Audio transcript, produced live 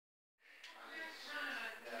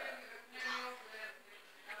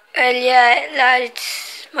Well, yeah,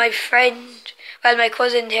 lads, my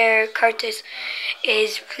cousin there, Curtis,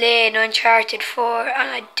 is playing Uncharted 4,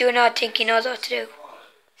 and I do not think he knows what to do.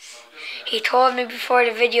 He told me before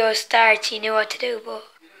the video starts he knew what to do, but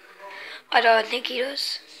I don't think he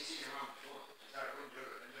does.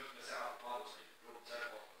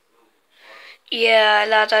 Yeah,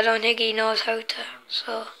 lads, I don't think he knows how to,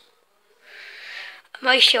 so I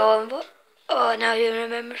might show him, but oh, now you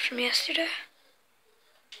remember from yesterday.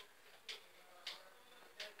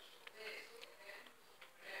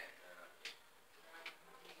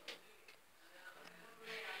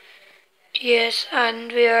 Yes,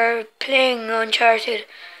 and we are playing Uncharted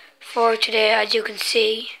 4 today, as you can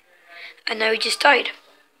see, and now we just died.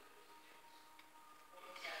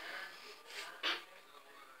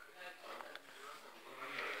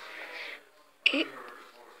 Do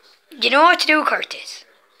you know what to do, Curtis?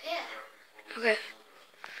 Yeah. Okay.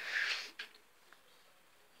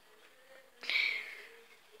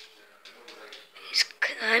 He's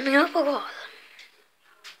climbing up a wall.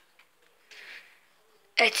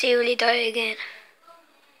 Let's see will he die again.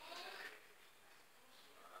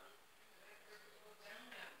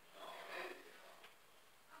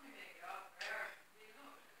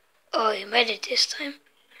 Oh, he made it this time.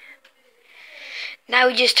 Now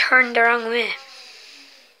he just turned the wrong way.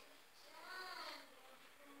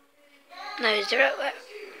 Now he's the right way.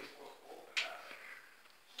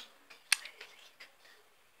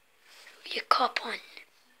 You cop on.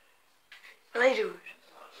 Well, I do.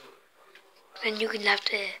 Then you can have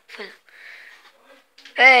to film.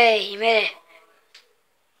 Hey, he made it.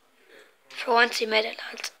 For once he made it,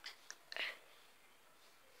 lads.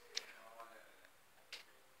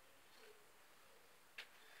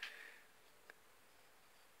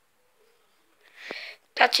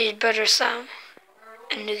 That's his brother Sam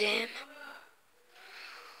in the game.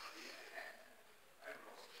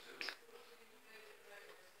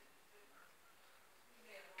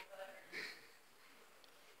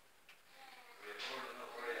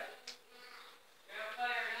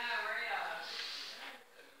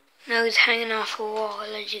 Now he's hanging off a wall,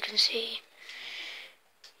 as you can see.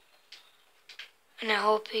 And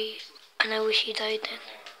I wish he died then.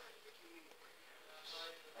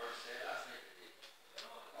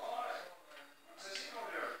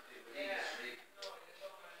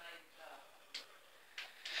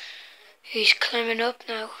 He's climbing up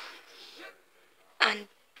now. And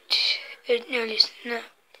it nearly snapped.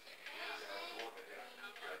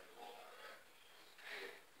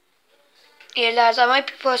 Yeah, lads, I might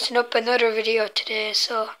be posting up another video today,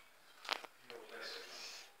 so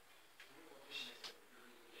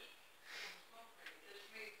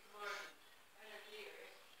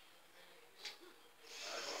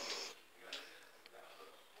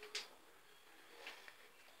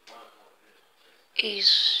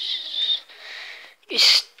he's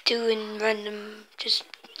just doing random, just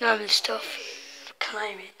normal stuff,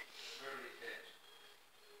 climbing.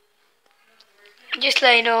 Just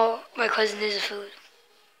let you know, my cousin is a fool.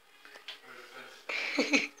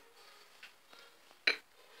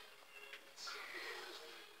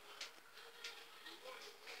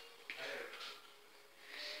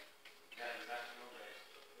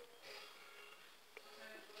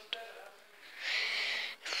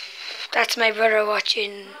 That's my brother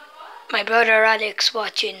Alex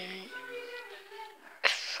watching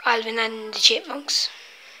Alvin and the Chipmunks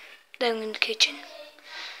down in the kitchen.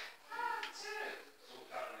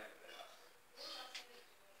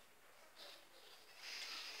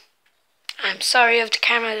 I'm sorry if the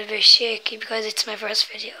camera is a bit shaky because it's my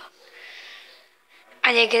first video.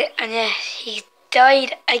 And he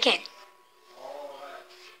died again.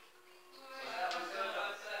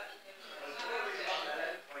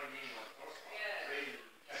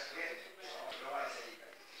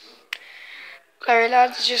 Sorry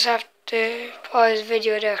lads, just have to pause the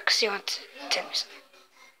video there because he wants to tell me something.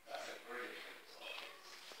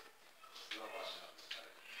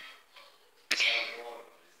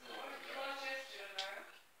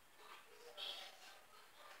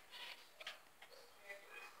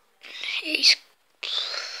 He's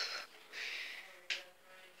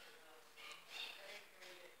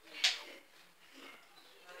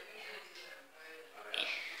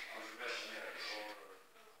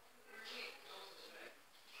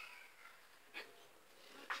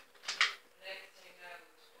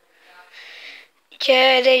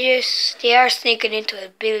yeah, they are sneaking into a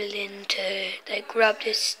building to like grab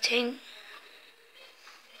this thing.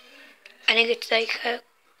 I think it's like a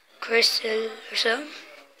crystal or something.